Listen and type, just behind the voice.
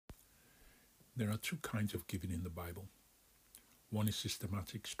There are two kinds of giving in the Bible. One is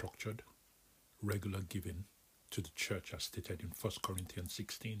systematic, structured, regular giving to the church as stated in 1 Corinthians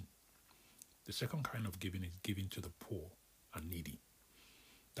 16. The second kind of giving is giving to the poor and needy.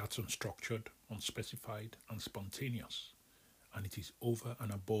 That's unstructured, unspecified, and spontaneous, and it is over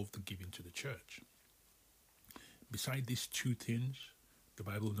and above the giving to the church. Beside these two things, the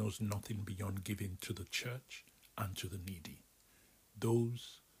Bible knows nothing beyond giving to the church and to the needy.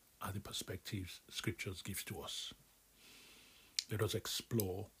 Those are the perspectives Scriptures gives to us. Let us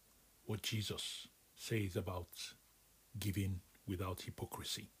explore what Jesus says about giving without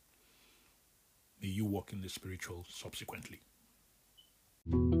hypocrisy. May you walk in the spiritual subsequently.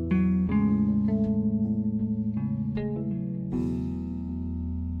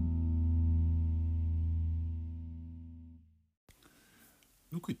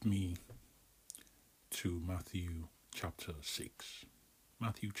 Look with me to Matthew chapter 6.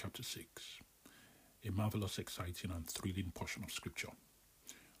 Matthew chapter 6, a marvelous, exciting, and thrilling portion of Scripture.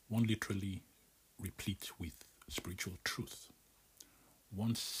 One literally replete with spiritual truth.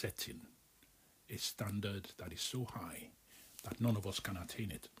 One setting a standard that is so high that none of us can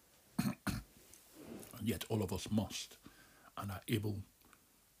attain it. And yet all of us must and are able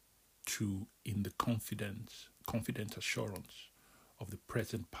to, in the confident assurance of the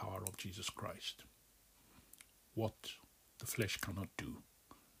present power of Jesus Christ. What the flesh cannot do,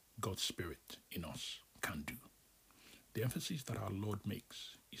 God's Spirit in us can do. The emphasis that our Lord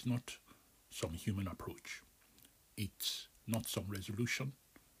makes is not some human approach. It's not some resolution,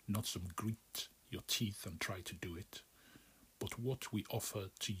 not some grit your teeth and try to do it. But what we offer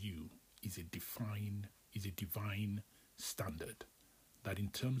to you is a divine standard that in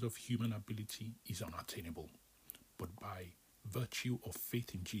terms of human ability is unattainable. But by virtue of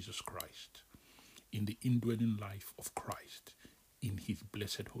faith in Jesus Christ, in the indwelling life of Christ, in his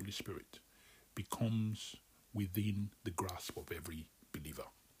blessed Holy Spirit, becomes within the grasp of every believer.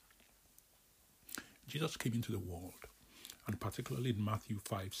 Jesus came into the world, and particularly in Matthew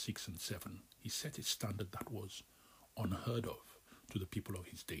 5, 6, and 7, he set a standard that was unheard of to the people of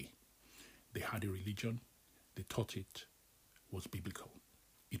his day. They had a religion, they thought it was biblical.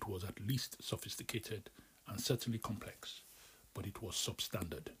 It was at least sophisticated and certainly complex, but it was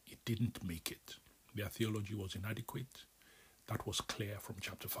substandard. It didn't make it. Their theology was inadequate. That was clear from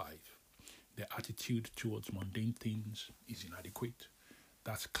chapter 5. Their attitude towards mundane things is inadequate.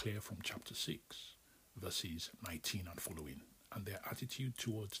 That's clear from chapter 6, verses 19 and following. And their attitude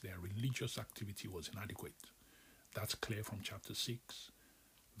towards their religious activity was inadequate. That's clear from chapter 6,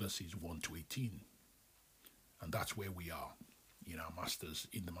 verses 1 to 18. And that's where we are in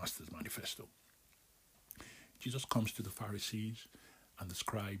the Master's Manifesto. Jesus comes to the Pharisees and the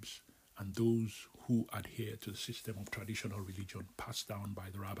scribes and those who adhere to the system of traditional religion passed down by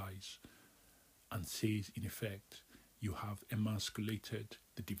the rabbis, and says, in effect, you have emasculated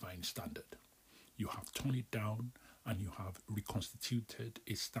the divine standard. You have torn it down and you have reconstituted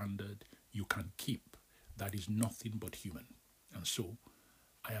a standard you can keep that is nothing but human. And so,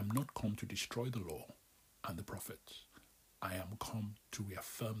 I am not come to destroy the law and the prophets. I am come to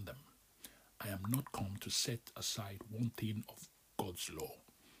reaffirm them. I am not come to set aside one thing of God's law.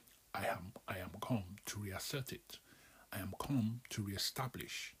 I am come to reassert it. I am come to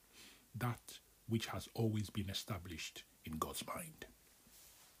reestablish that which has always been established in God's mind.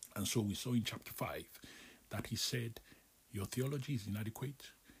 And so we saw in chapter 5 that he said, your theology is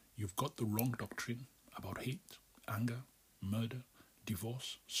inadequate. You've got the wrong doctrine about hate, anger, murder,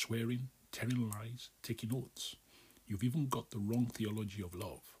 divorce, swearing, telling lies, taking oaths. You've even got the wrong theology of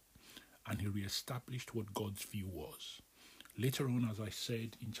love. And he reestablished what God's view was. Later on, as I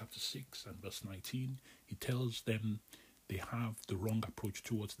said in chapter 6 and verse 19, he tells them they have the wrong approach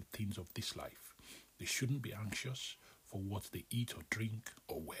towards the things of this life. They shouldn't be anxious for what they eat or drink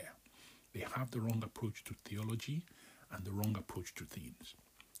or wear. They have the wrong approach to theology and the wrong approach to things.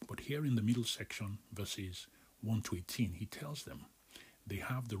 But here in the middle section, verses 1 to 18, he tells them they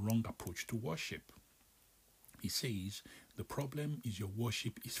have the wrong approach to worship. He says, the problem is your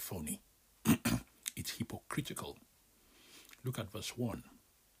worship is phony. It's hypocritical. Look at verse 1.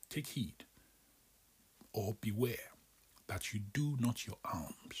 Take heed or beware that you do not your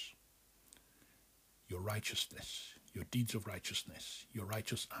alms, your righteousness, your deeds of righteousness, your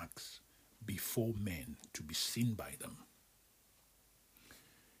righteous acts before men to be seen by them.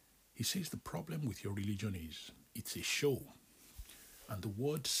 He says the problem with your religion is it's a show. And the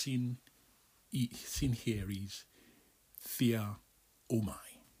word sin here is theaomai,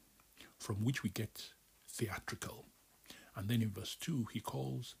 from which we get theatrical. And then in verse 2, he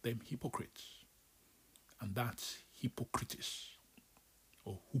calls them hypocrites. And that's hypocritis,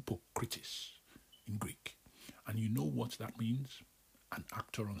 or hypocritis. you know what that means? An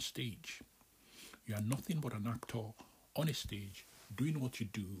actor on stage. You are nothing but an actor on a stage doing what you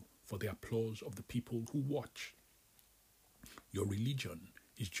do for the applause of the people who watch. Your religion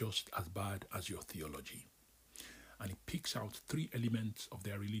is just as bad as your theology. And it picks out three elements of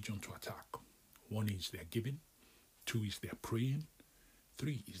their religion to attack. One is their giving, two is their praying,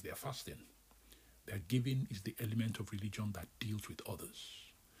 three is their fasting. Their giving is the element of religion that deals with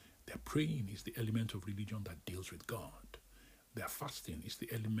others. Their praying is the element of religion that deals with God. Their fasting is the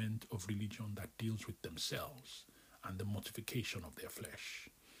element of religion that deals with themselves and the mortification of their flesh.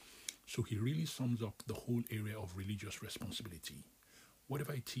 So he really sums up the whole area of religious responsibility.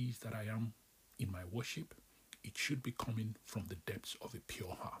 Whatever it is that I am in my worship, it should be coming from the depths of a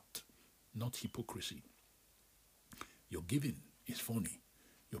pure heart, not hypocrisy. Your giving is phony.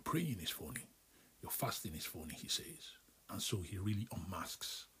 Your praying is phony. Your fasting is phony, he says. And so he really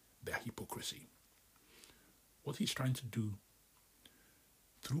unmasks their hypocrisy. What he's trying to do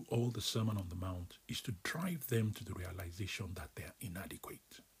through all the Sermon on the Mount is to drive them to the realization that they are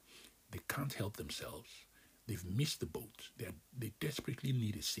inadequate. They can't help themselves. They've missed the boat. They desperately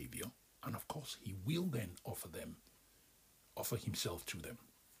need a savior. And of course, he will then offer himself to them.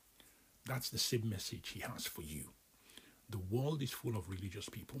 That's the same message he has for you. The world is full of religious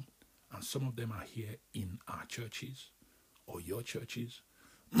people, and some of them are here in our churches, or your churches,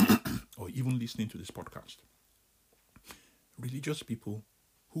 or even listening to this podcast. Religious people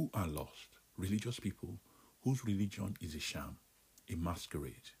who are lost, religious people whose religion is a sham, a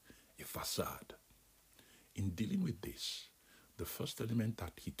masquerade, a facade. In dealing with this, the first element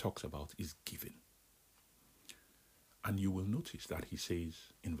that he talks about is giving. And you will notice that he says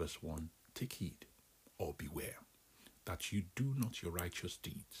in verse 1, take heed or beware that you do not your righteous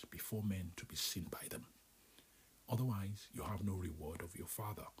deeds before men to be seen by them. Otherwise, you have no reward of your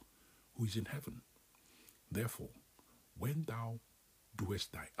Father who is in heaven. Therefore, when thou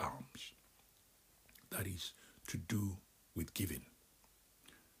doest thy alms, that is, to do with giving,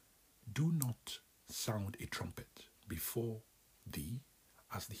 do not sound a trumpet before thee,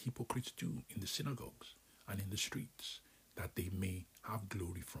 as the hypocrites do in the synagogues and in the streets, that they may have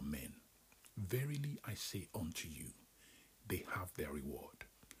glory from men. Verily I say unto you, they have their reward.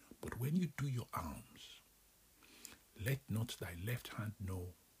 But when you do your alms, let not thy left hand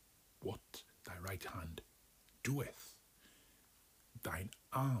know what thy right hand doeth.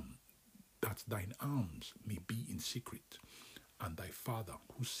 That thine alms may be in secret, and thy Father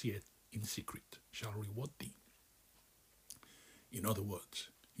who seeth in secret shall reward thee. In other words,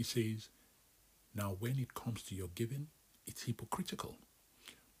 he says, now when it comes to your giving, it's hypocritical,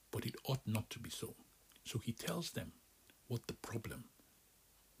 but it ought not to be so. So he tells them what's the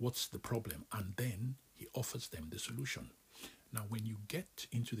problem, and then he offers them the solution. Now, when you get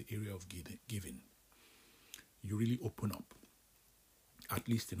into the area of giving, you really open up, at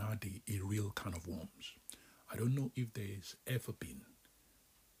least in our day, a real can of worms. I don't know if there's ever been,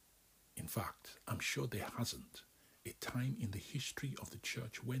 in fact, I'm sure there hasn't, a time in the history of the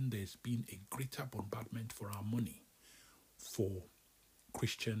church when there's been a greater bombardment for our money for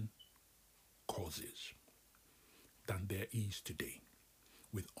Christian causes than there is today.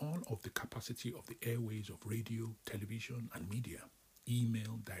 With all of the capacity of the airways of radio, television, and media,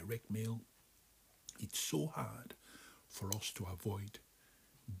 email, direct mail, it's so hard for us to avoid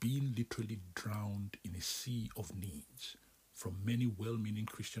being literally drowned in a sea of needs from many well-meaning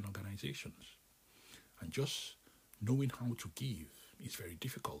Christian organizations. And just knowing how to give is very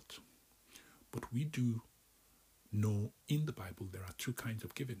difficult. But we do know in the Bible there are two kinds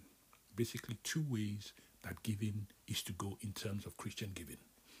of giving. Basically, two ways that giving is to go in terms of Christian giving.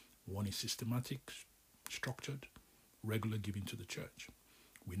 One is systematic, structured, regular giving to the church.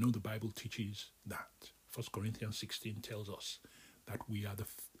 We know the Bible teaches that. 1 Corinthians 16 tells us that we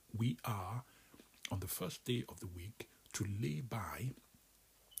are on the first day of the week to lay by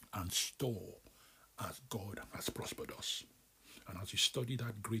and store as God has prospered us. And as you study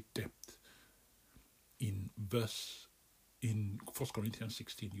that great depth in 1 Corinthians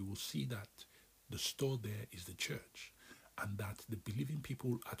 16, you will see that the store there is the church, and that the believing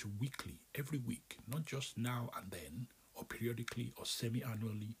people are to weekly, every week, not just now and then, or periodically, or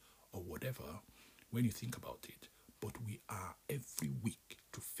semi-annually, or whatever, when you think about it, but we are every week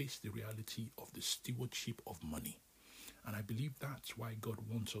to face the reality of the stewardship of money. And I believe that's why God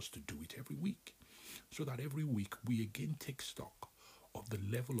wants us to do it every week, so that every week we again take stock of the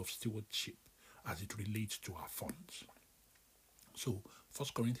level of stewardship as it relates to our funds. So 1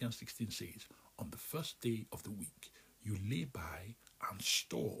 Corinthians 16 says, on the first day of the week, you lay by and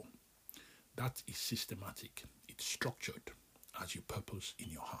store. That is systematic. It's structured as you purpose in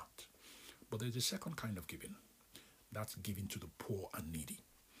your heart. But there's a second kind of giving. That's giving to the poor and needy.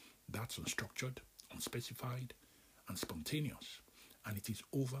 That's unstructured, unspecified, and spontaneous, and it is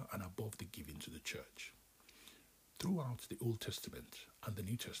over and above the giving to the church. Throughout the Old Testament and the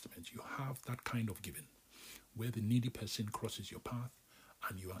New Testament, you have that kind of giving, where the needy person crosses your path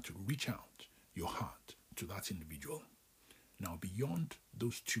and you are to reach out your heart to that individual. Now, beyond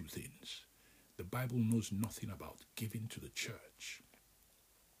those two things, the Bible knows nothing about giving to the church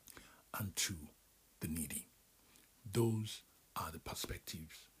and to the needy. Those are the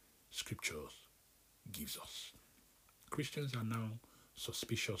perspectives Scriptures gives us. Christians are now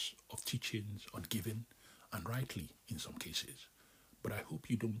suspicious of teachings on giving, and rightly in some cases. But I hope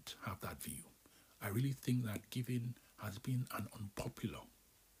you don't have that view. I really think that giving has been an unpopular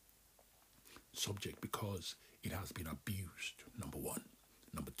subject because it has been abused, number one.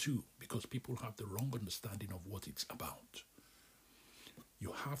 Number two, because people have the wrong understanding of what it's about.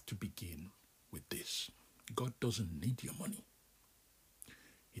 You have to begin with this. God doesn't need your money.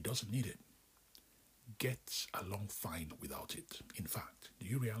 He doesn't need it. Gets along fine without it. In fact, do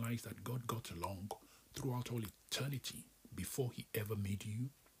you realize that God got along throughout all eternity before he ever made you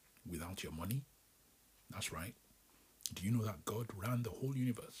without your money? That's right. Do you know that God ran the whole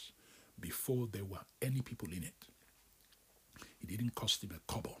universe before there were any people in it? It didn't cost him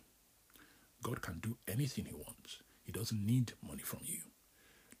a kobo. God can do anything he wants. He doesn't need money from you.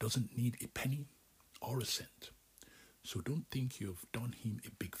 Doesn't need a penny or a cent. So don't think you've done him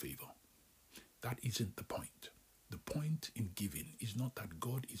a big favor. That isn't the point. The point in giving is not that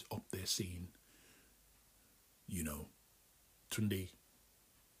God is up there saying, Tunde,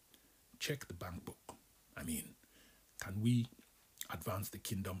 check the bank book. Can we advance the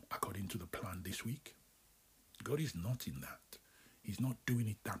kingdom according to the plan this week? God is not in that. He's not doing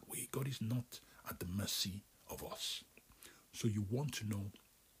it that way. God is not at the mercy of us. So you want to know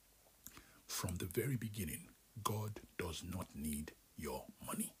from the very beginning, God does not need your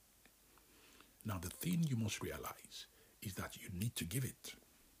money. Now, the thing you must realize is that you need to give it.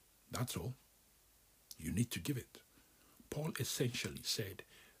 That's all. You need to give it. Paul essentially said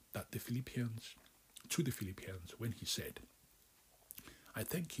that to the Philippians, when he said, I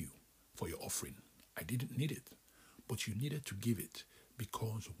thank you for your offering. I didn't need it, but you needed to give it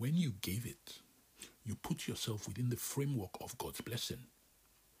because when you gave it, you put yourself within the framework of God's blessing.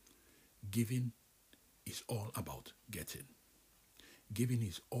 Giving is all about getting. Giving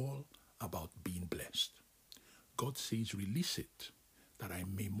is all about being blessed. God says, release it, that I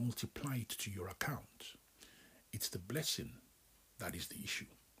may multiply it to your account. It's the blessing that is the issue.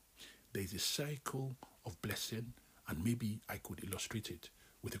 There is a cycle of blessing, and maybe I could illustrate it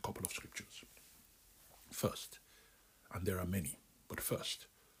with a couple of scriptures. First, and there are many, but first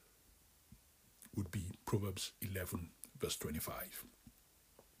would be Proverbs 11, verse 25.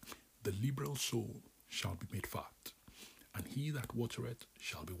 The liberal soul shall be made fat, and he that watereth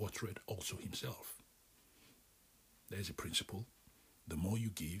shall be watered also himself. There's a principle. The more you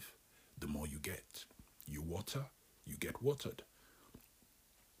give, the more you get. You water, you get watered.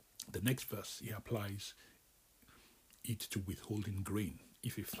 The next verse, he applies it to withholding grain.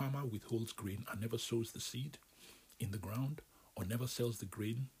 If a farmer withholds grain and never sows the seed in the ground, or never sells the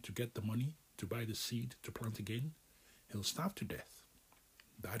grain to get the money to buy the seed to plant again, he'll starve to death.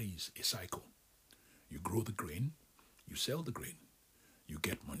 That is a cycle. You grow the grain, you sell the grain, you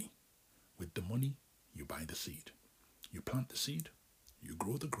get money. With the money, you buy the seed. You plant the seed, you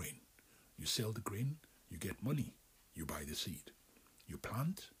grow the grain, you sell the grain, you get money, you buy the seed. You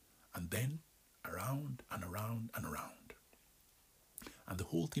plant, and then around and around and around. And the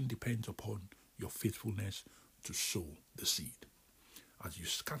whole thing depends upon your faithfulness to sow the seed. As you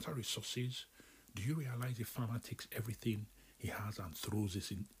scatter resources, do you realize a farmer takes everything he has and throws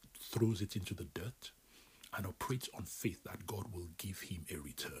it into the dirt and operates on faith that God will give him a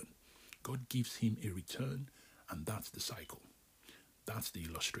return? God gives him a return, and that's the cycle. That's the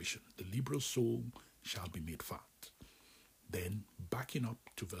illustration. The liberal soul shall be made fat. Then, backing up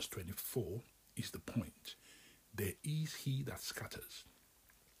to verse 24 is the point. There is he that scatters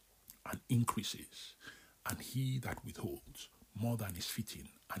and increases, and he that withholds more than is fitting,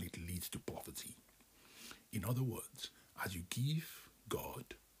 and it leads to poverty. In other words, as you give,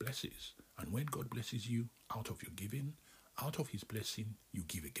 God blesses. And when God blesses you out of your giving, out of his blessing, you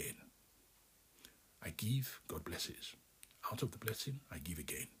give again. I give, God blesses. Out of the blessing, I give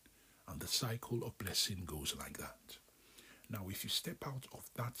again. And the cycle of blessing goes like that. Now, if you step out of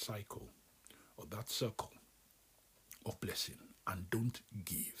that cycle or that circle of blessing and don't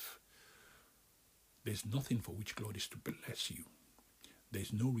give, there's nothing for which God is to bless you.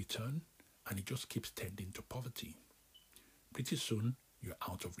 There's no return, and it just keeps tending to poverty. Pretty soon, you're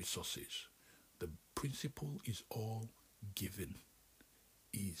out of resources. The principle is all giving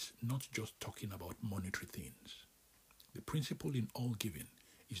is not just talking about monetary things. The principle in all giving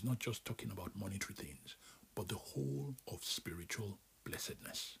is not just talking about monetary things, but the whole of spiritual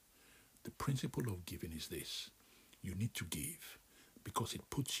blessedness. The principle of giving is this: you need to give because it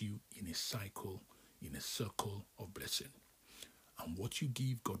puts you in a cycle, in a circle of blessing. And what you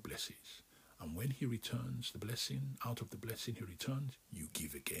give, God blesses. And when He returns the blessing, out of the blessing He returns, you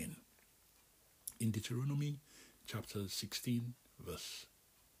give again. In Deuteronomy chapter 16, verse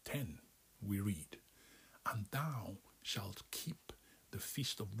 10, we read, "And thou shalt keep the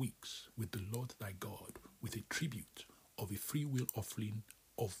feast of weeks with the Lord thy God, with a tribute of a freewill offering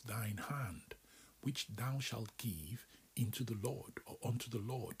of thine hand, which thou shalt give into the Lord, or unto the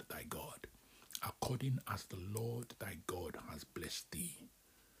Lord thy God, according as the Lord thy God has blessed thee."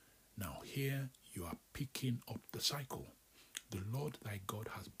 Now here you are picking up the cycle. The Lord thy God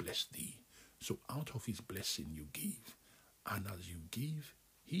has blessed thee. So out of His blessing you give. And as you give,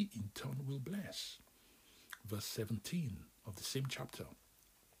 He in turn will bless. Verse 17 of the same chapter.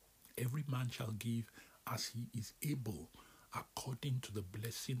 "Every man shall give as he is able, according to the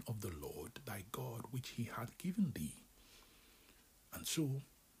blessing of the Lord thy God, which He hath given thee." And so,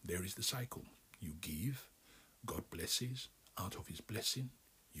 there is the cycle. You give, God blesses. Out of His blessing,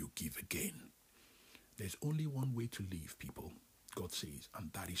 you give again. There's only one way to live, people, God says,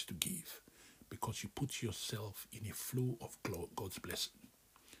 and that is to give, because you put yourself in a flow of God's blessing.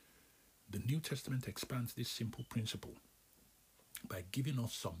 The New Testament expands this simple principle by giving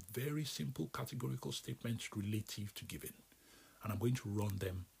us some very simple categorical statements relative to giving. And I'm going to run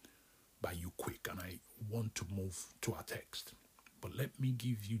them by you quick, and I want to move to our text. But let me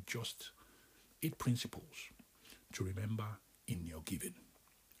give you just 8 principles to remember in your giving.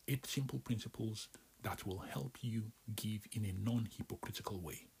 8 simple principles that will help you give in a non-hypocritical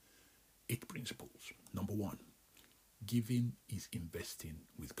way. 8 principles. Number 1, giving is investing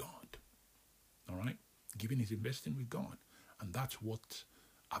with God. All right? Giving is investing with God. And that's what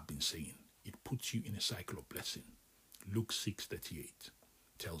I've been saying. It puts you in a cycle of blessing. Luke 6:38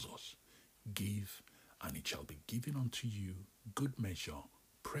 tells us, "Give, and it shall be given unto you, good measure,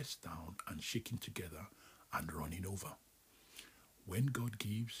 pressed down and shaken together and running over." When God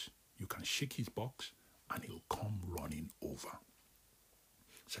gives, you can shake His box and He'll come running over.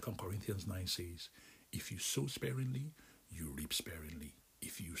 2 Corinthians 9 says, "If you sow sparingly, you reap sparingly.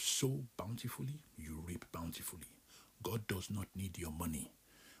 If you sow bountifully, you reap bountifully." God does not need your money,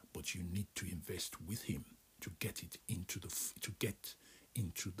 but you need to invest with Him to get into the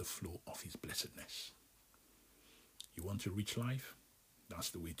flow of His blessedness. You want a rich life? That's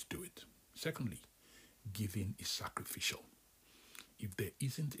the way to do it. Secondly, giving is sacrificial. If there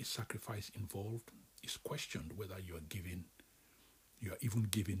isn't a sacrifice involved, it's questioned whether you are even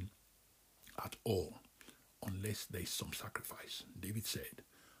giving at all, unless there is some sacrifice. David said,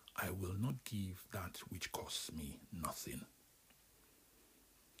 "I will not give that which costs me nothing."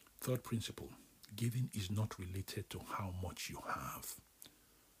 Third principle, giving is not related to how much you have.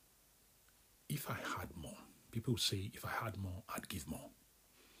 If I had more, people say, if I had more, I'd give more.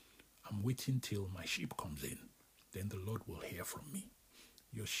 I'm waiting till my sheep comes in, then the Lord will hear from me.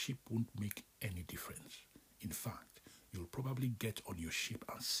 Your sheep won't make any difference. In fact, you'll probably get on your sheep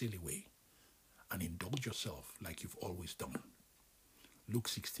and sail away and indulge yourself like you've always done. Luke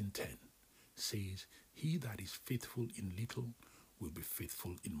 16:10 says, "He that is faithful in little will be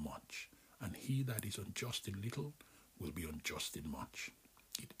faithful in much, and he that is unjust in little will be unjust in much."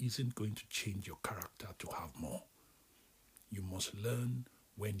 It isn't going to change your character to have more. You must learn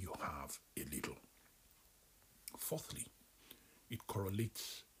when you have a little. Fourthly, it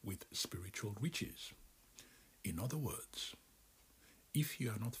correlates with spiritual riches. In other words, if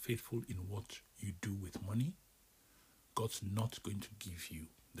you are not faithful in what you do with money, God's not going to give you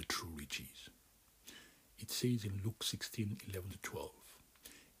the true riches. It says in Luke 16:11-12,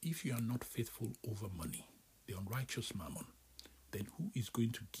 "If you are not faithful over money, the unrighteous mammon, then who is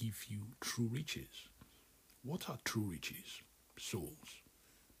going to give you true riches?" What are true riches? Souls,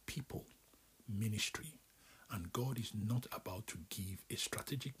 people, ministry. And God is not about to give a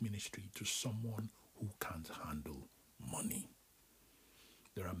strategic ministry to someone who can't handle money.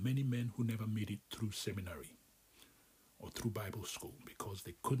 There are many men who never made it through seminary or through Bible school because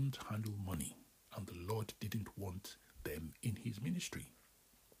they couldn't handle money, and the Lord didn't want them in His ministry.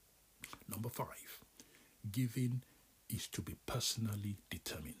 Number 5, giving is to be personally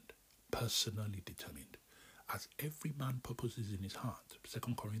determined. Personally determined. As every man purposes in his heart,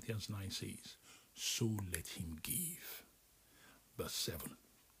 2 Corinthians 9 says, "So let him give." Verse 7.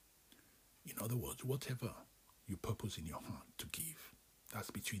 In other words, whatever you purpose in your heart to give,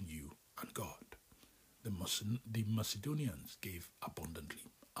 That's between you and God. The Macedonians gave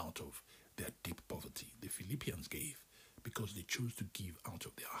abundantly out of their deep poverty. The Philippians gave because they chose to give out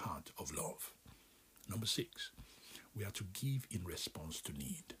of their heart of love. Number 6, we are to give in response to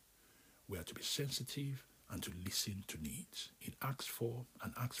need. We are to be sensitive and to listen to needs. In Acts 4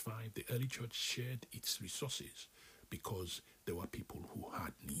 and Acts 5, the early church shared its resources because there were people who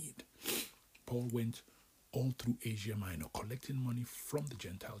had need. Paul went all through Asia Minor collecting money from the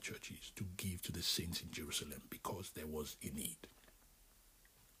Gentile churches to give to the saints in Jerusalem because there was a need.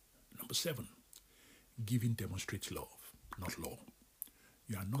 Number 7, giving demonstrates love, not law.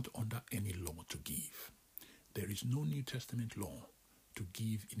 You are not under any law to give. There is no New Testament law to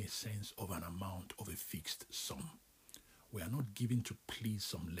give in a sense of an amount of a fixed sum. We are not giving to please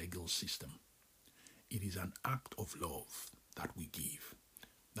some legal system. It is an act of love that we give.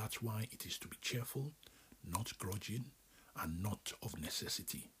 That's why it is to be cheerful, not grudging, and not of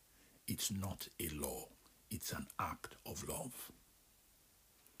necessity. It's not a law. It's an act of love.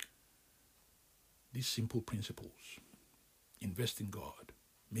 These simple principles: invest in God,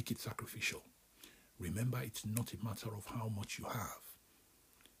 make it sacrificial. Remember, it's not a matter of how much you have.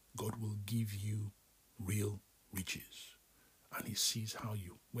 God will give you real riches, and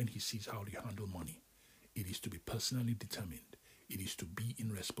when he sees how you handle money, it is to be personally determined. It is to be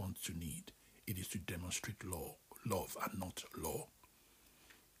in response to need. It is to demonstrate love and not law.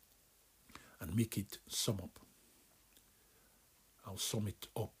 And make it sum up. I'll sum it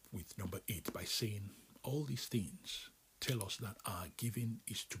up with number 8 by saying all these things tell us that our giving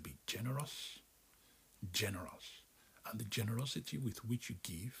is to be generous. And the generosity with which you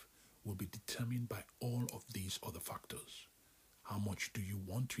give will be determined by all of these other factors. How much do you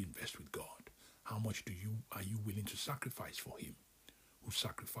want to invest with God? How much are you willing to sacrifice for him, who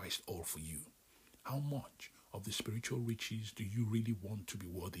sacrificed all for you? How much of the spiritual riches do you really want to be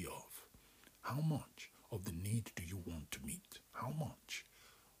worthy of? How much of the need do you want to meet? How much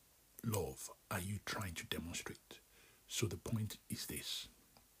love are you trying to demonstrate? So the point is this,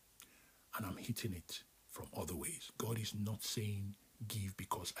 and I'm hitting it from other ways. God is not saying give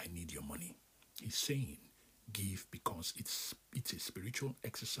because I need your money. He's saying give because it's a spiritual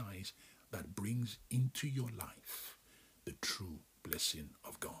exercise that brings into your life the true blessing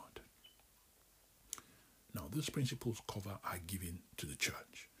of God. Now, these principles cover our giving to the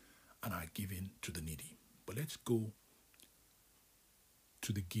church and our giving to the needy. But let's go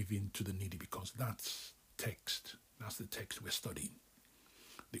to the giving to the needy, because that's the text we're studying.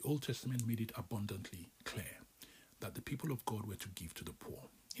 The Old Testament made it abundantly clear that the people of God were to give to the poor.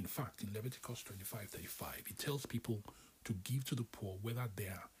 In fact, in Leviticus 25:35, it tells people to give to the poor whether they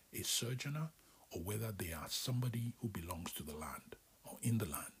are a sojourner or whether they are somebody who belongs to the land or in the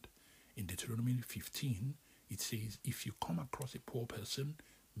land. In Deuteronomy 15, it says, if you come across a poor person,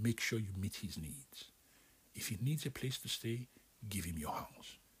 make sure you meet his needs. If he needs a place to stay, give him your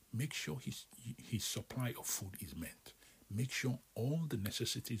house. Make sure his supply of food is met. Make sure all the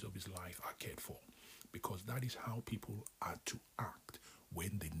necessities of his life are cared for, because that is how people are to act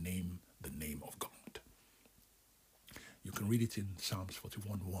when they name the name of God. You can read it in Psalms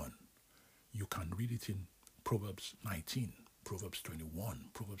 41:1. You can read it in Proverbs 19, Proverbs 21,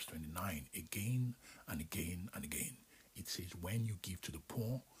 Proverbs 29, again and again and again. It says, when you give to the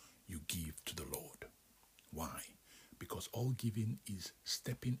poor, you give to the Lord. Why? Because all giving is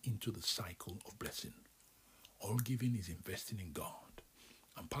stepping into the cycle of blessing. All giving is investing in God.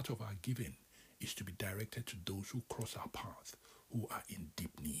 And part of our giving is to be directed to those who cross our path, who are in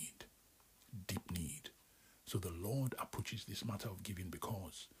deep need. Deep need. So the Lord approaches this matter of giving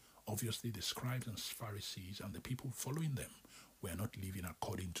because obviously the scribes and Pharisees and the people following them were not living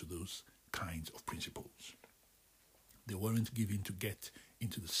according to those kinds of principles. They weren't giving to get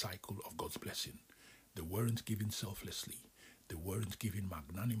into the cycle of God's blessing. They weren't giving selflessly. They weren't giving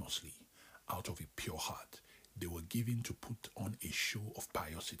magnanimously out of a pure heart. They were giving to put on a show of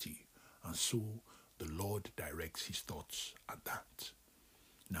piosity. And so the Lord directs his thoughts at that.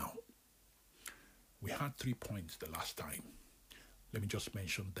 Now, we had 3 points the last time. Let me just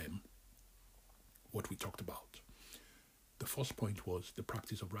mention them, what we talked about. The first point was the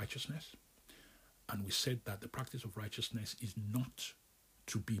practice of righteousness. And we said that the practice of righteousness is not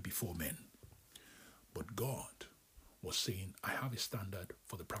to be before men. But God was saying, I have a standard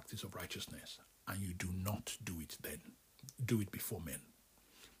for the practice of righteousness, and you do not do it then. Do it before men.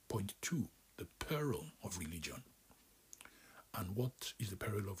 Point 2, the peril of religion. And what is the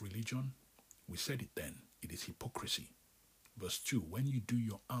peril of religion? We said it then. It is hypocrisy. Verse 2, when you do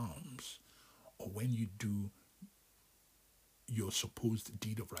your alms, or when you do your supposed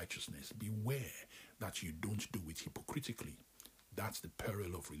deed of righteousness, beware that you don't do it hypocritically That's the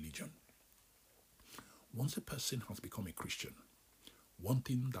peril of religion. Once a person has become a Christian, one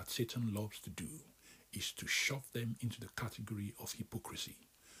thing that Satan loves to do is to shove them into the category of hypocrisy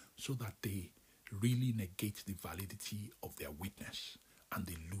so that they really negate the validity of their witness and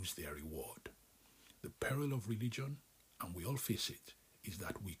they lose their reward. The peril of religion, and we all face it, is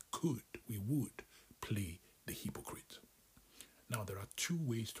that we would play the hypocrite. Now, there are two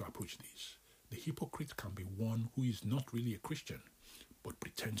ways to approach this. The hypocrite can be one who is not really a Christian, but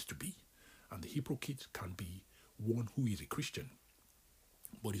pretends to be. And the hypocrite can be one who is a Christian,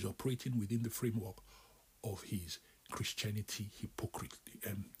 but is operating within the framework of his Christianity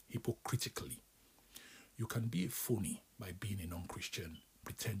hypocritically. You can be a phony by being a non-Christian,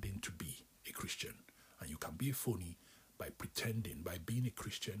 pretending to be a Christian. And you can be a phony by being a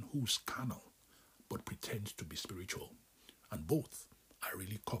Christian who's carnal, but pretends to be spiritual. And both are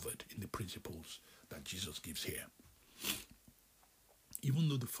really covered in the principles that Jesus gives here. Even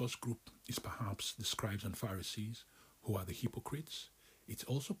though the first group is perhaps the scribes and Pharisees, who are the hypocrites, it's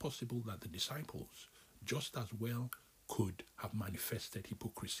also possible that the disciples just as well could have manifested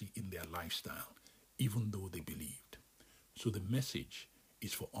hypocrisy in their lifestyle, even though they believed. So the message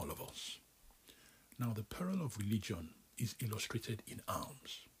is for all of us. Now, the peril of religion is illustrated in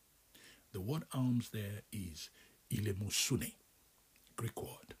alms. The word alms there is ilemosune, Greek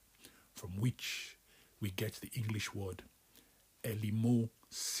word, from which we get the English word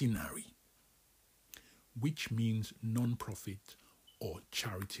elemosinary, which means non-profit or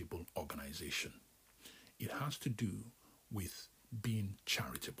charitable organization. It has to do with being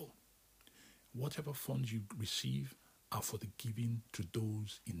charitable. Whatever funds you receive are for the giving to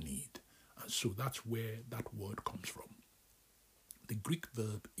those in need. And so that's where that word comes from. The Greek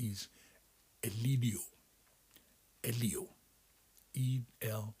verb is elio, E-L-E-O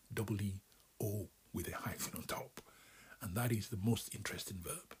with a hyphen on top. And that is the most interesting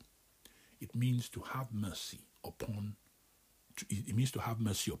verb. It means to have mercy upon,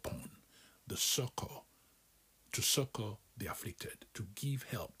 the succor, to succor the afflicted, to give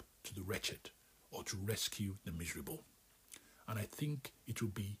help to the wretched, or to rescue the miserable. And I think it will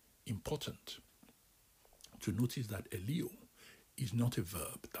be important to notice that elio is not a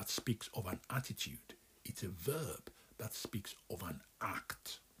verb that speaks of an attitude. It's a verb that speaks of an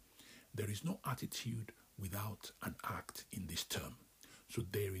act. There is no attitude without an act in this term. So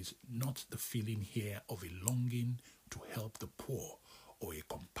there is not the feeling here of a longing to help the poor, or a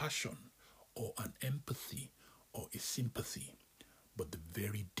compassion, or an empathy, or a sympathy, but the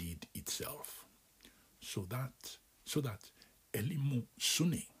very deed itself. So that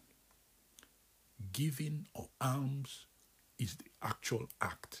elimosune, giving or alms, is the actual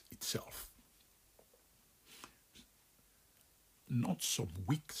act itself. Not some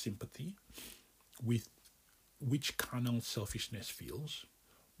weak sympathy with which carnal selfishness feels,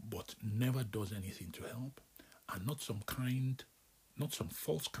 but never does anything to help, and not some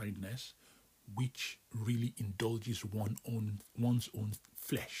false kindness which really indulges one's own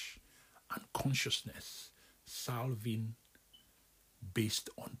flesh and consciousness, salving based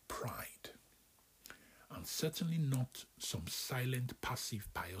on pride. And certainly not some silent, passive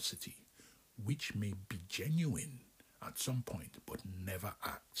piosity, which may be genuine at some point, but never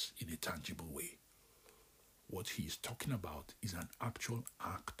acts in a tangible way. What he is talking about is an actual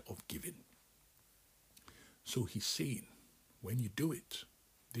act of giving. So he's saying, when you do it,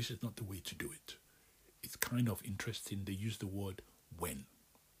 this is not the way to do it. It's kind of interesting. They use the word when.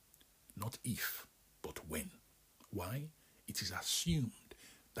 Not if, but when. Why? It is assumed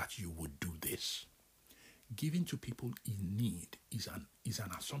that you would do this. Giving to people in need is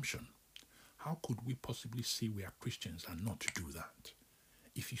an assumption. How could we possibly say we are Christians and not do that?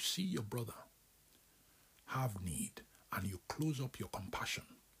 If you see your brother have need and you close up your compassion,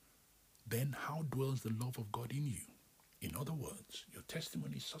 then how dwells the love of God in you? In other words, your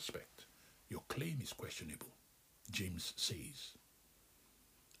testimony is suspect. Your claim is questionable. James says,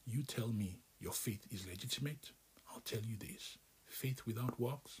 you tell me your faith is legitimate, I'll tell you this. Faith without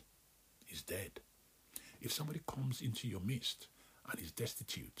works is dead. If somebody comes into your midst and is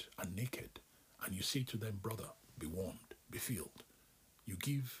destitute and naked, and you say to them, brother, be warmed, be filled, you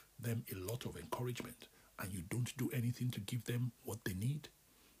give them a lot of encouragement, and you don't do anything to give them what they need,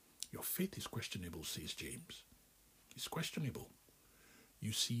 your faith is questionable, says James. It's questionable.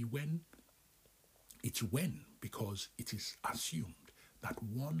 You see, because it is assumed that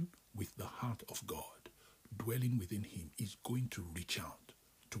one with the heart of God dwelling within him is going to reach out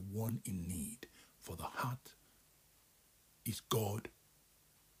to one in need, for the heart is God,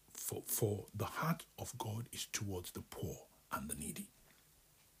 for the heart of God is towards the poor and the needy.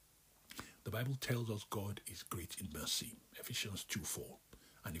 The Bible tells us God is great in mercy, Ephesians 2:4.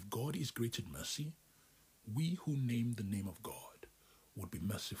 And if God is great in mercy, we who name the name of God would be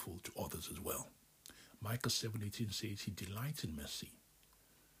merciful to others as well. Micah 7:18 says he delights in mercy.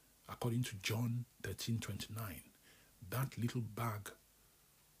 According to John 13:29, that little bag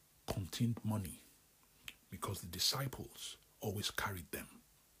contained money because the disciples always carried them,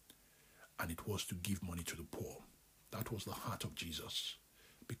 and it was to give money to the poor. That was the heart of Jesus,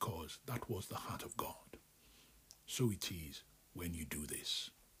 because that was the heart of God. So it is when you do this.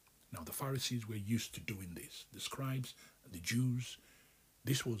 Now the Pharisees were used to doing this. The scribes, the Jews,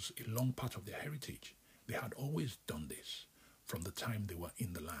 this was a long part of their heritage. They had always done this from the time they were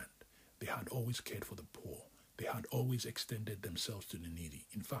in the land. They had always cared for the poor. They had always extended themselves to the needy.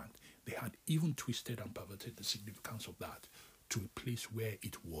 In fact, they had even twisted and perverted the significance of that to a place where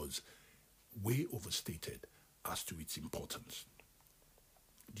it was way overstated as to its importance.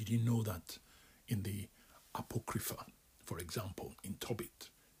 Did you know that in the Apocrypha, for example, in Tobit,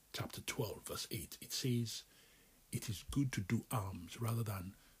 chapter 12, verse 8, it says, it is good to do alms rather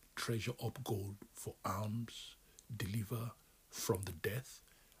than treasure up gold for alms, deliver from the death,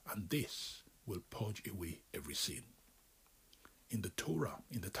 and this will purge away every sin. In the Torah,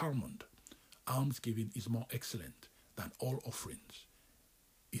 in the Talmud, almsgiving is more excellent than all offerings,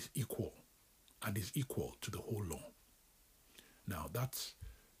 is equal to the whole law. Now that's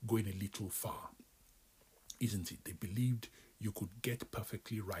going a little far, isn't it? They believed you could get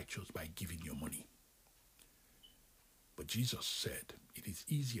perfectly righteous by giving your money. But Jesus said it is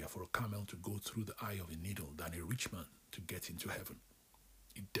easier for a camel to go through the eye of a needle than a rich man to get into heaven.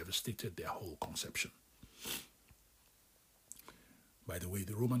 It devastated their whole conception. By the way,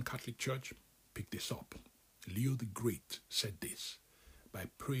 the Roman Catholic Church picked this up. Leo the Great said this: by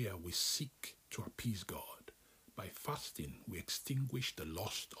prayer we seek to appease God. By fasting we extinguish the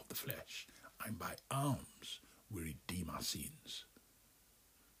lust of the flesh. And by alms we redeem our sins.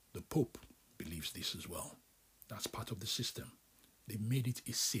 The Pope believes this as well. That's part of the system. They made it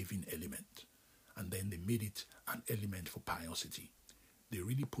a saving element. And then they made it an element for piosity. They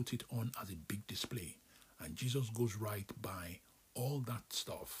really put it on as a big display. And Jesus goes right by all that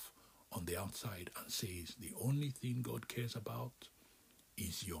stuff on the outside and says the only thing God cares about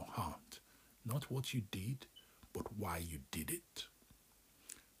is your heart. Not what you did, but why you did it.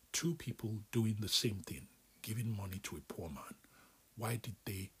 Two people doing the same thing, giving money to a poor man. Why did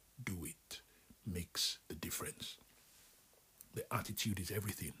they do it? Makes the difference. The attitude is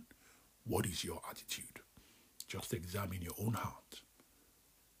everything. What is your attitude? Just examine your own heart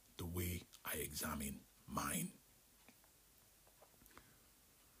the way I examine mine.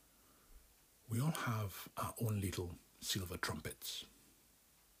 We all have our own little silver trumpets.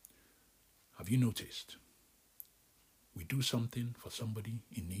 Have you noticed? We do something for somebody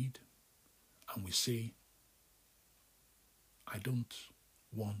in need and we say, I don't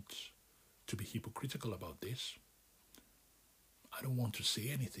want to be hypocritical about this. I don't want to say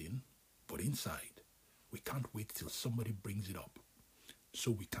anything, but inside, we can't wait till somebody brings it up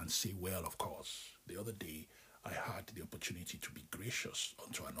so we can say, well, of course. The other day, I had the opportunity to be gracious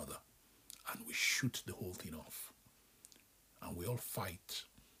unto another, and we shoot the whole thing off. And we all fight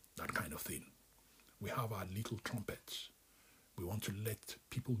that kind of thing. We have our little trumpets. We want to let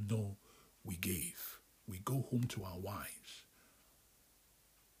people know we gave. We go home to our wives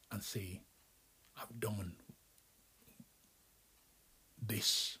and say, I've done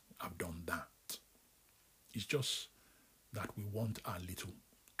this, I've done that. It's just that we want our little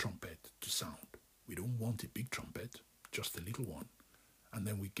trumpet to sound. We don't want a big trumpet, just a little one. And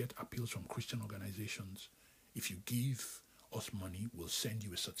then we get appeals from Christian organizations. If you give us money, we'll send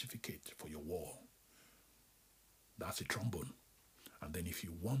you a certificate for your wall. That's a trombone. And then if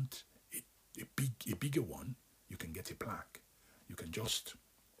you want a bigger one, you can get a plaque. You can just,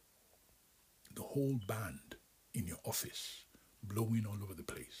 the whole band in your office, blowing all over the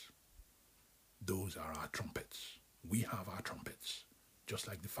place. Those are our trumpets. We have our trumpets, just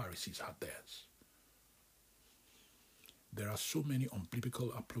like the Pharisees had theirs. There are so many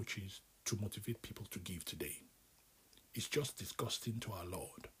unbiblical approaches to motivate people to give today. It's just disgusting to our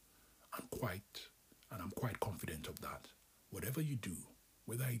Lord. I'm quite confident of that. Whatever you do,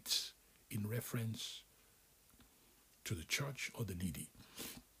 whether it's in reference to the church or the needy,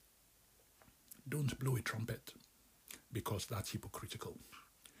 don't blow a trumpet, because that's hypocritical.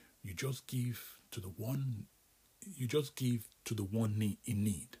 You just give to the one in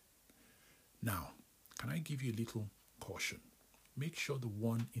need. Now, can I give you a little caution? Make sure the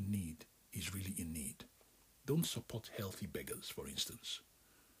one in need is really in need. Don't support healthy beggars, for instance.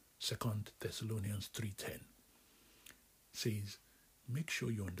 2 Thessalonians 3:10 says, make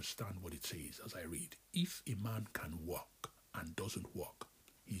sure you understand what it says as I read. If a man can walk and doesn't walk,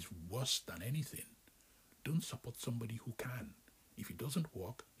 he's worse than anything. Don't support somebody who can. If he doesn't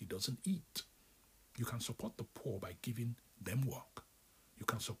walk, he doesn't eat. You can support the poor by giving them work. You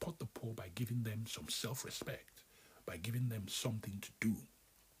can support the poor by giving them some self-respect, by giving them something to do.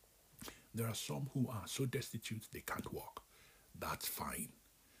 There are some who are so destitute they can't walk. That's fine.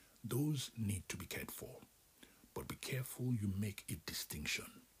 Those need to be cared for. But be careful you make a distinction.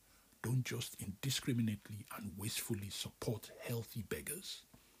 Don't just indiscriminately and wastefully support healthy beggars.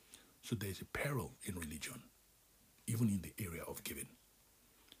 So there's a peril in religion, even in the area of giving,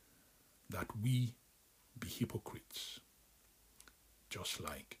 that we be hypocrites, just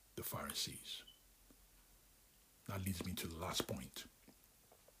like the Pharisees. That leads me to the last point.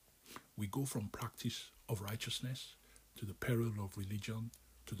 We go from practice of righteousness to the peril of religion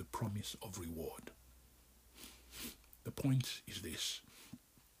to the promise of reward. The point is this: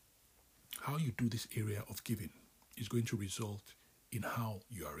 how you do this area of giving is going to result in how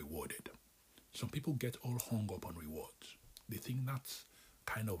you are rewarded. Some people get all hung up on rewards. They think that's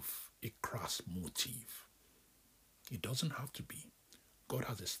kind of a crass motive. It doesn't have to be. God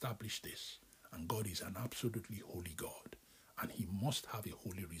has established this, and God is an absolutely holy God, and he must have a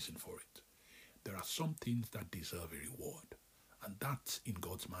holy reason for it. There are some things that deserve a reward, and that's in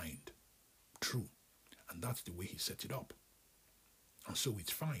God's mind true, and that's the way he set it up. And so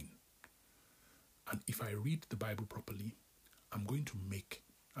it's fine. And if I read the Bible properly, I'm going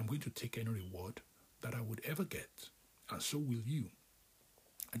to take any reward that I would ever get, and so will you,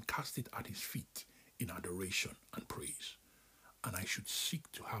 and cast it at his feet in adoration and praise. And I should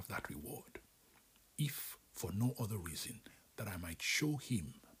seek to have that reward, if for no other reason that I might show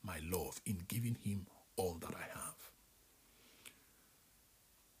him my love in giving him all that I have.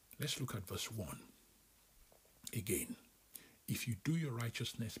 Let's look at verse 1. Again, if you do your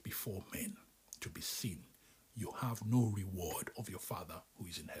righteousness before men to be seen, you have no reward of your Father who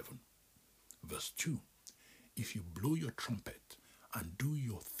is in heaven. Verse 2. If you blow your trumpet and do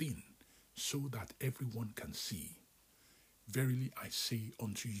your thing so that everyone can see, verily I say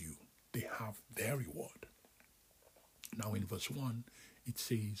unto you, they have their reward. Now in verse 1, it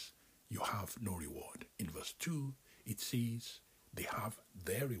says, you have no reward. In verse 2, it says, they have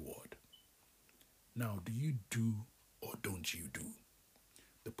their reward. Now, do you do or don't you do?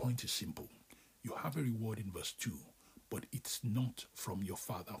 The point is simple. You have a reward in verse 2, but it's not from your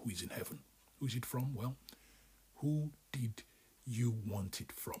Father who is in heaven. Who is it from? Well, who did you want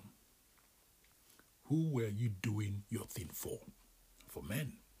it from? Who were you doing your thing for? For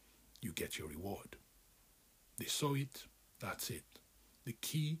men, you get your reward. They saw it, that's it. The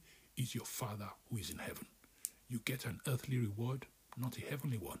key is your Father who is in heaven. You get an earthly reward, not a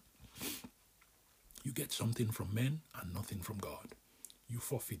heavenly one. You get something from men and nothing from God. You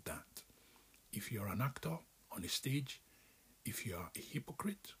forfeit that. If you're an actor on a stage, if you are a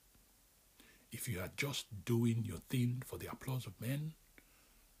hypocrite, if you are just doing your thing for the applause of men,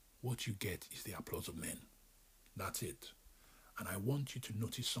 what you get is the applause of men. That's it. And I want you to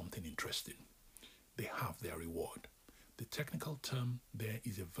notice something interesting. They have their reward. The technical term there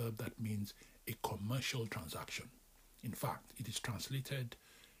is a verb that means a commercial transaction. In fact, it is translated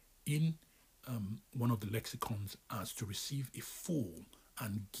in one of the lexicons as to receive a full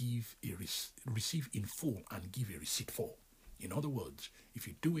and receive in full and give a receipt for. In other words, if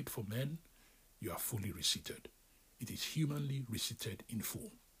you do it for men, you are fully receipted. It is humanly receipted in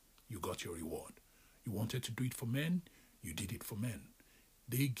full. You got your reward. You wanted to do it for men, you did it for men.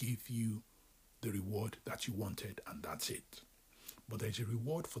 They gave you the reward that you wanted, and that's it. But there's a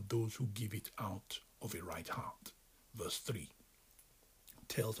reward for those who give it out of a right heart. Verse 3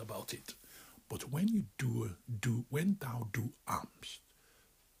 tells about it. But when you when thou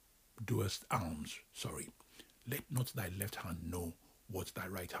doest alms, let not thy left hand know what thy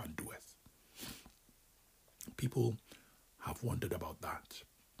right hand doeth. People have wondered about that.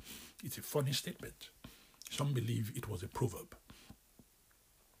 It's a funny statement. Some believe it was a proverb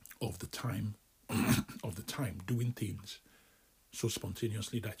of the time doing things so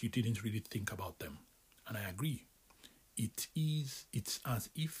spontaneously that you didn't really think about them. And I agree. It's as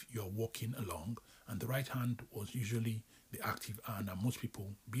if you're walking along and the right hand was usually the active hand, and most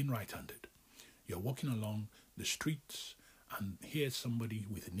people being right-handed. You're walking along the streets and here's somebody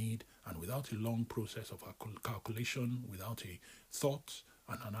with a need, and without a long process of calculation, without a thought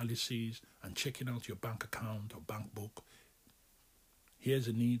and analysis and checking out your bank account or bank book, here's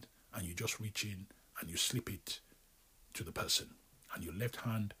a need and you just reach in and you slip it to the person. And your left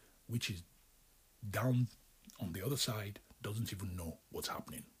hand, which is down on the other side, doesn't even know what's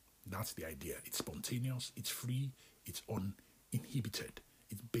happening. That's the idea. It's spontaneous, it's free, it's inhibited.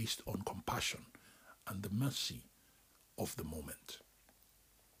 It's based on compassion and the mercy of the moment.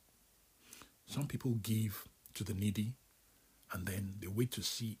 Some people give to the needy and then they wait to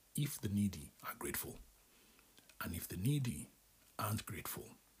see if the needy are grateful. And if the needy aren't grateful,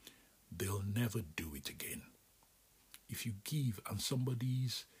 they'll never do it again. If you give and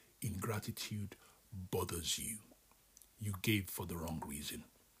somebody's ingratitude bothers you, you gave for the wrong reason.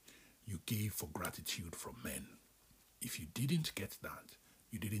 You gave for gratitude from men. If you didn't get that,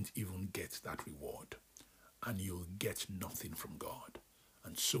 you didn't even get that reward. And you'll get nothing from God.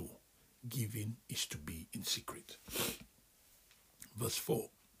 And so, giving is to be in secret. Verse 4,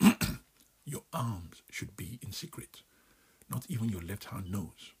 your alms should be in secret. Not even your left hand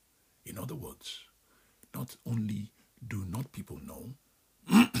knows. In other words, not only do not people know,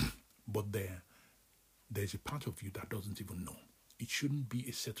 but there's a part of you that doesn't even know. It shouldn't be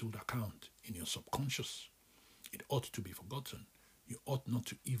a settled account in your subconscious. It ought to be forgotten. You ought not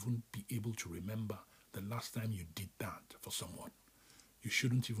to even be able to remember the last time you did that for someone. You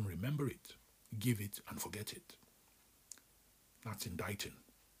shouldn't even remember it. Give it and forget it. That's indicting.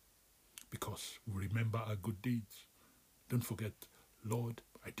 Because we remember our good deeds. Don't forget, Lord,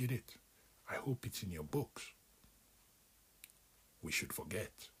 I did it. I hope it's in your books. We should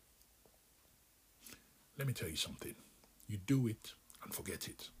forget. Let me tell you something. You do it and forget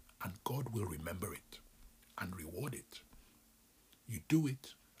it, and God will remember it and reward it. You do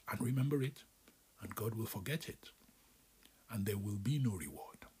it and remember it, and God will forget it, and there will be no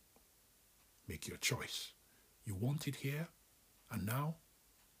reward. Make your choice. You want it here and now,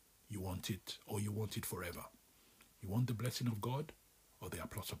 you want it, or you want it forever. You want the blessing of God or the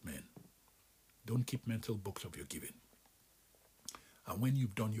applause of men. Don't keep mental books of your giving. And when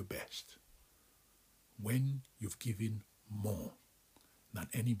you've done your best, when you've given more than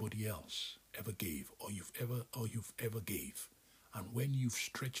anybody else ever gave or you've ever gave, and when you've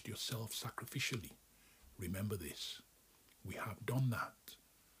stretched yourself sacrificially, remember this: we have done that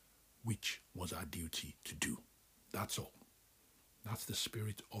which was our duty to do. That's all. That's the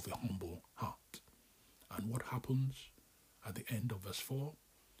spirit of a humble heart. And what happens at the end of verse 4?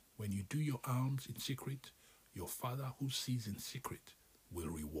 When you do your alms in secret, your Father who sees in secret will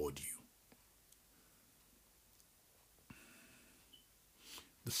reward you.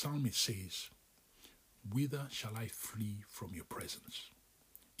 The psalmist says, whither shall I flee from your presence?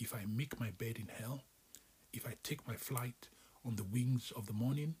 If I make my bed in hell, if I take my flight on the wings of the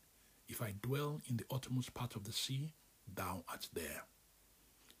morning, if I dwell in the uttermost part of the sea, thou art there.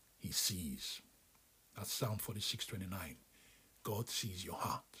 He sees. That's Psalm 46:29. God sees your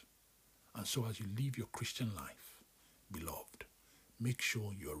heart. And so as you live your Christian life, beloved, make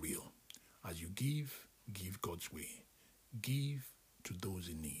sure you're real. As you give, give God's way. Give to those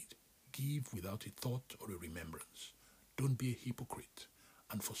in need. Give without a thought or a remembrance. Don't be a hypocrite.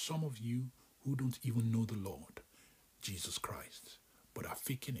 And for some of you who don't even know the Lord, Jesus Christ, but are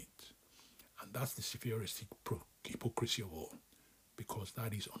faking it, and that's the severest hypocrisy of all, because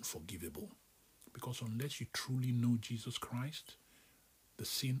that is unforgivable. Because unless you truly know Jesus Christ, the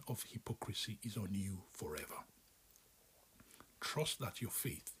sin of hypocrisy is on you forever. Trust that your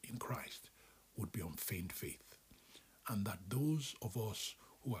faith in Christ would be unfeigned faith, and that those of us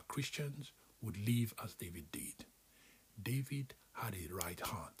who are Christians would live as David did. David had a right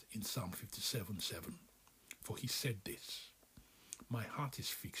heart in Psalm 57:7, for he said this: my heart is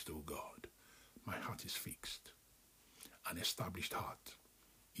fixed, O God, my heart is fixed. An established heart.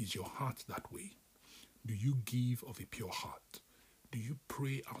 Is your heart that way? Do you give of a pure heart? Do you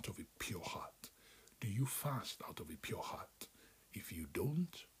pray out of a pure heart? Do you fast out of a pure heart? If you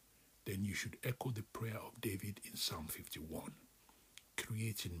don't, then you should echo the prayer of David in Psalm 51.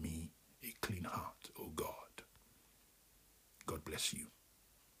 Create in me a clean heart, O God. God bless you.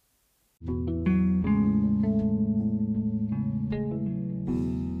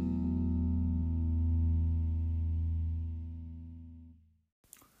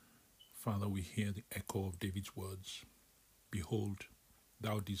 Father, we hear the echo of David's words. Behold,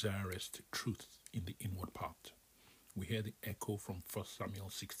 thou desirest truth in the inward part. We hear the echo from 1 Samuel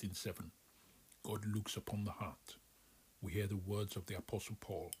 16:7. God looks upon the heart. We hear the words of the Apostle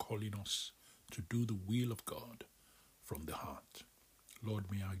Paul calling us to do the will of God from the heart. Lord,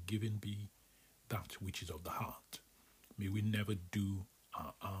 may our giving be that which is of the heart. May we never do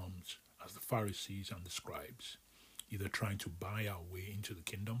our alms as the Pharisees and the scribes, either trying to buy our way into the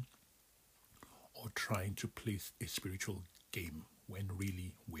kingdom or trying to play a spiritual game when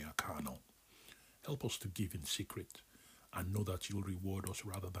really we are carnal. Help us to give in secret and know that you'll reward us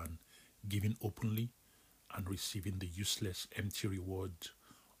rather than giving openly and receiving the useless, empty reward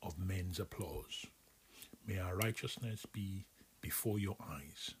of men's applause. May our righteousness be before your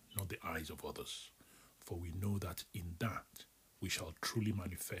eyes, not the eyes of others. For we know that in that we shall truly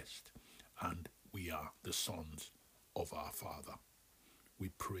manifest, and we are the sons of our Father. We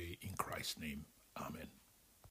pray in Christ's name. Amen.